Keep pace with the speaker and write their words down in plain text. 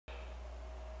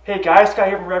Hey guys, Scott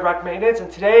here from Red Rock Maintenance,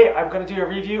 and today I'm going to do a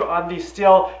review on the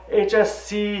Stihl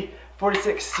HS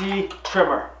 46C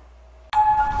trimmer.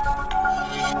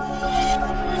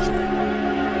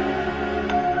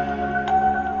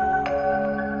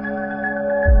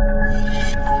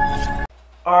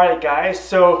 Alright guys,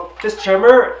 so this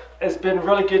trimmer has been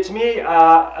really good to me.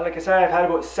 Like I said, I've had it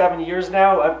about 7 years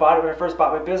now. I bought it when I first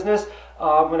bought my business.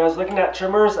 When I was looking at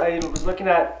trimmers, I was looking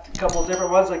at a couple of different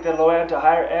ones, like the low end to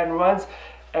higher end ones.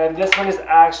 And this one is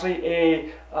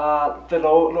actually the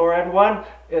lower end one.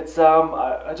 It's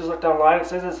I just looked online. It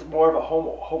says it's more of a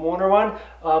homeowner one,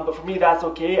 but for me that's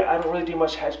okay. I don't really do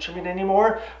much hedge trimming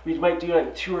anymore. We might do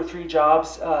like 2 or 3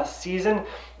 jobs a season,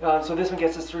 so this one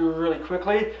gets us through really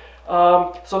quickly.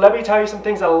 So let me tell you some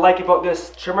things I like about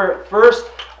this trimmer first.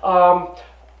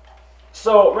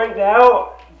 So right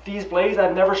now, these blades,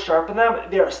 I've never sharpened them.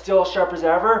 They are still sharp as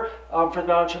ever for the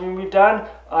amount of trimming we've done.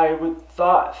 I would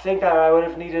think that I would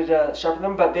have needed to sharpen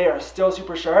them, but they are still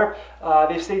super sharp.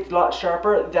 They've stayed a lot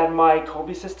sharper than my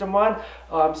Combi system one,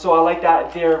 so I like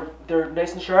that. They're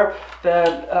nice and sharp.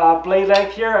 The blade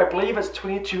length here, I believe it's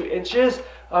 22 inches.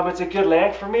 It's a good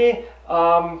length for me.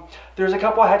 There's a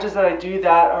couple of hedges that I do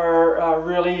that are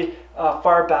really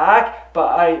far back, but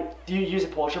I do use a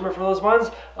pole trimmer for those ones.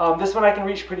 This one I can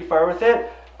reach pretty far with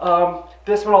it.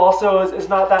 This one also is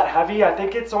not that heavy. I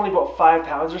think it's only about 5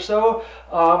 pounds or so.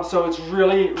 So it's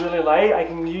really light. I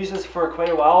can use this for quite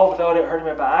a while without it hurting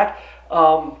my back.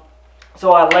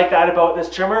 So I like that about this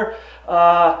trimmer.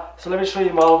 So let me show you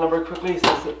the model number quickly.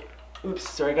 So oops,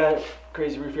 sorry, I got a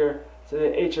crazy roof here. So the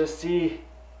HS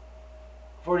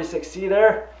 46C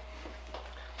there.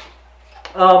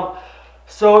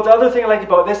 So the other thing I like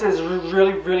about this is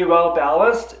really well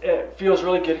balanced. It feels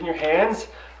really good in your hands.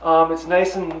 It's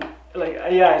nice and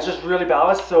it's just really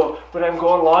balanced. So when I'm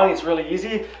going along, it's really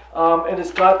easy. And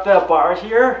it's got the bar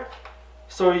here,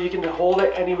 so you can hold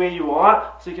it any way you want.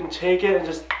 So you can take it and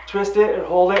just twist it and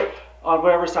hold it on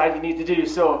whatever side you need to do.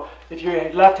 So if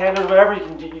you're left-handed or whatever,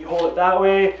 you hold it that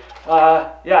way.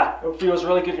 Yeah, it feels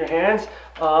really good in your hands.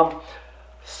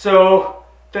 So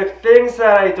the things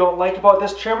that I don't like about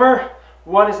this trimmer,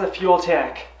 one is the fuel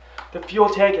tank. The fuel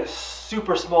tank is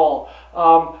super small.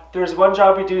 There's one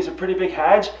job we do is a pretty big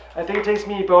hedge. I think it takes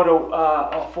me about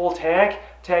a full tank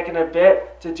and a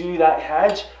bit to do that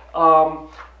hedge.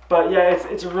 But yeah,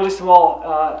 it's a really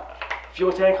small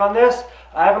fuel tank on this.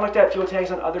 I haven't looked at fuel tanks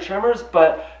on other trimmers,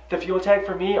 but the fuel tank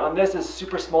for me on this is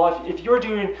super small. If you were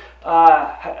doing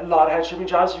a lot of hedge trimming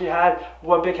jobs, if you had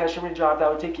one big hedge trimming job that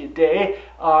would take you a day,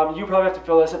 you probably have to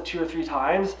fill this up 2 or 3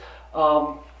 times.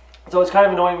 So it's kind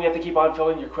of annoying when you have to keep on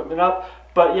filling your equipment up.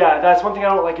 But yeah, that's one thing I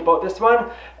don't like about this one.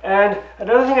 And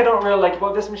another thing I don't really like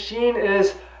about this machine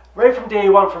is right from day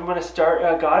one, from when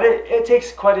I got it, it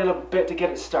takes quite a little bit to get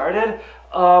it started.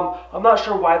 I'm not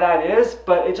sure why that is,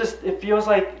 but it feels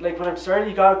like when I'm starting,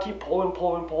 you gotta keep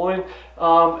pulling,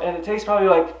 and it takes probably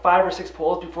like 5 or 6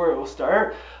 pulls before it will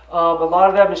start. A lot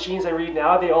of the machines I read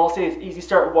now, they all say it's easy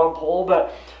start 1 pull,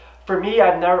 but for me,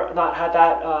 I've not had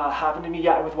that happen to me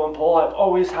yet with 1 pull. I've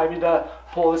always having to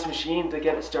pull this machine to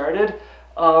get it started.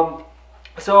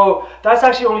 So that's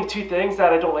actually only 2 things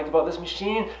that I don't like about this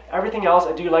machine. Everything else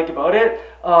I do like about it.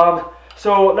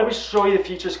 So let me show you the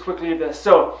features quickly of this.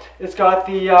 So it's got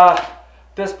the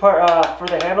this part for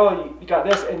the handle. You got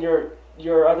this and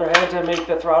your other hand to make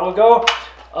the throttle go.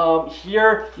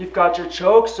 Here you've got your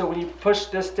choke. So when you push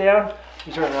this down,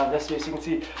 you turn it around this way so you can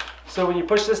see. So when you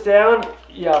push this down,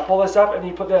 yeah, pull this up and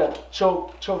you put the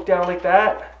choke down like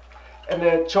that, and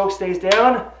the choke stays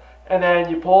down. And then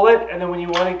you pull it, and then when you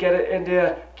want to get it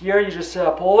into gear, you just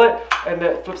pull it, and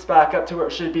it flips back up to where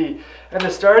it should be. And to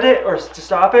start it, or to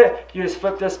stop it, you just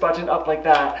flip this button up like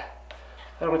that.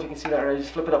 I don't know if you can see that right, you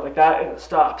just flip it up like that, and it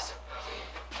stops.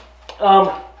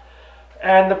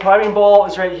 And the priming ball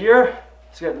is right here.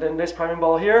 So you got the nice priming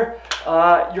ball here.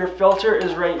 Your filter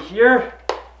is right here.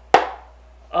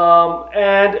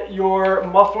 And your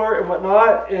muffler and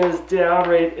whatnot is down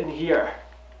right in here.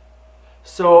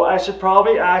 So I should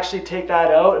probably actually take that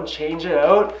out and change it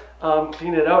out,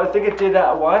 clean it out. I think I did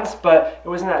that once, but it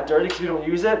wasn't that dirty because we don't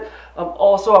use it.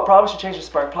 Also, I probably should change the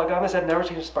spark plug on this. I've never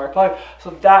changed the spark plug,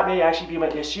 so that may actually be my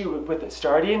issue with it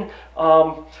starting.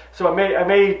 So I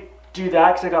may do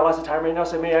that because I got lots of time right now,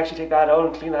 so I may actually take that out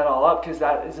and clean that all up because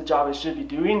that is a job I should be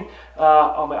doing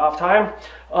on my off time.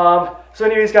 So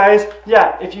anyways guys,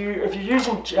 yeah, if you're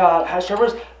using hedge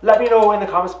trimmers, let me know in the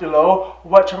comments below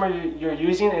what trimmer you're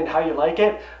using and how you like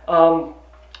it.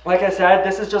 Like I said,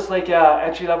 this is just like an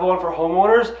entry-level one for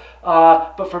homeowners,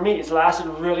 but for me it's lasted a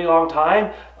really long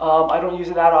time. I don't use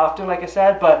it that often, like I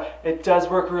said, but it does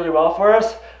work really well for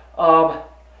us.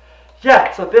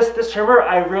 yeah, so this trimmer,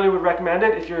 I really would recommend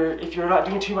it if you're not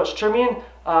doing too much trimming.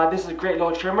 This is a great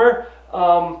little trimmer.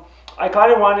 I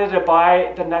kind of wanted to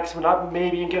buy the next one up,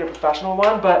 maybe and get a professional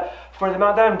one, but for the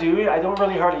amount that I'm doing, I don't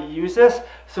really hardly use this,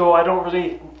 so I don't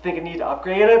really think I need to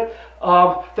upgrade it.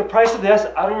 The price of this,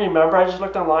 I don't remember, I just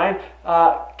looked online.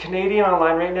 Canadian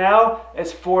online right now,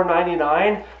 it's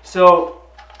 $4.99, so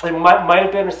it might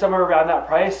have been somewhere around that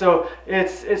price, so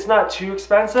it's not too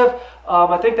expensive.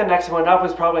 I think the next one up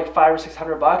was probably like $500 or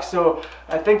 $600, so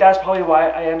I think that's probably why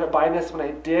I ended up buying this when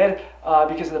I did,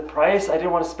 because of the price. I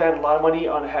didn't want to spend a lot of money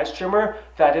on a hedge trimmer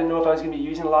that I didn't know if I was going to be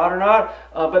using a lot or not.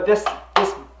 But this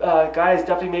guy has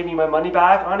definitely made me my money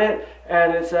back on it,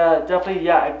 and it's definitely,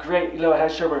 yeah, a great little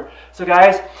hedge trimmer. So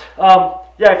guys,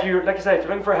 yeah, if you're, like I said, if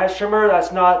you're looking for a hedge trimmer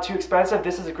that's not too expensive,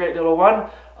 this is a great little one.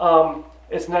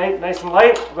 It's nice and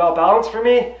light, well balanced for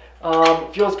me.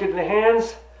 It feels good in the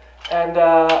hands, and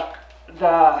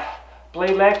the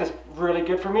blade length is really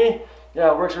good for me.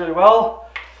 Yeah, it works really well.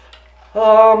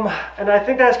 And I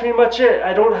think that's pretty much it.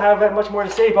 I don't have that much more to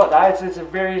say about that. It's a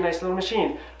very nice little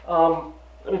machine.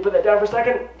 Let me put that down for a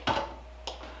second.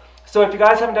 So if you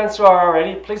guys haven't done so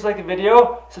already, please like the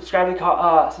video, subscribe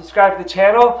to the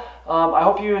channel. I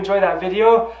hope you enjoyed that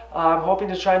video. I'm hoping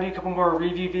to try and do a couple more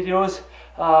review videos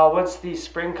once the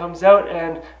spring comes out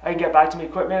and I can get back to my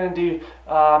equipment and do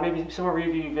maybe some more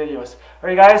review videos.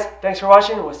 Alright guys, thanks for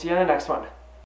watching, and we'll see you in the next one.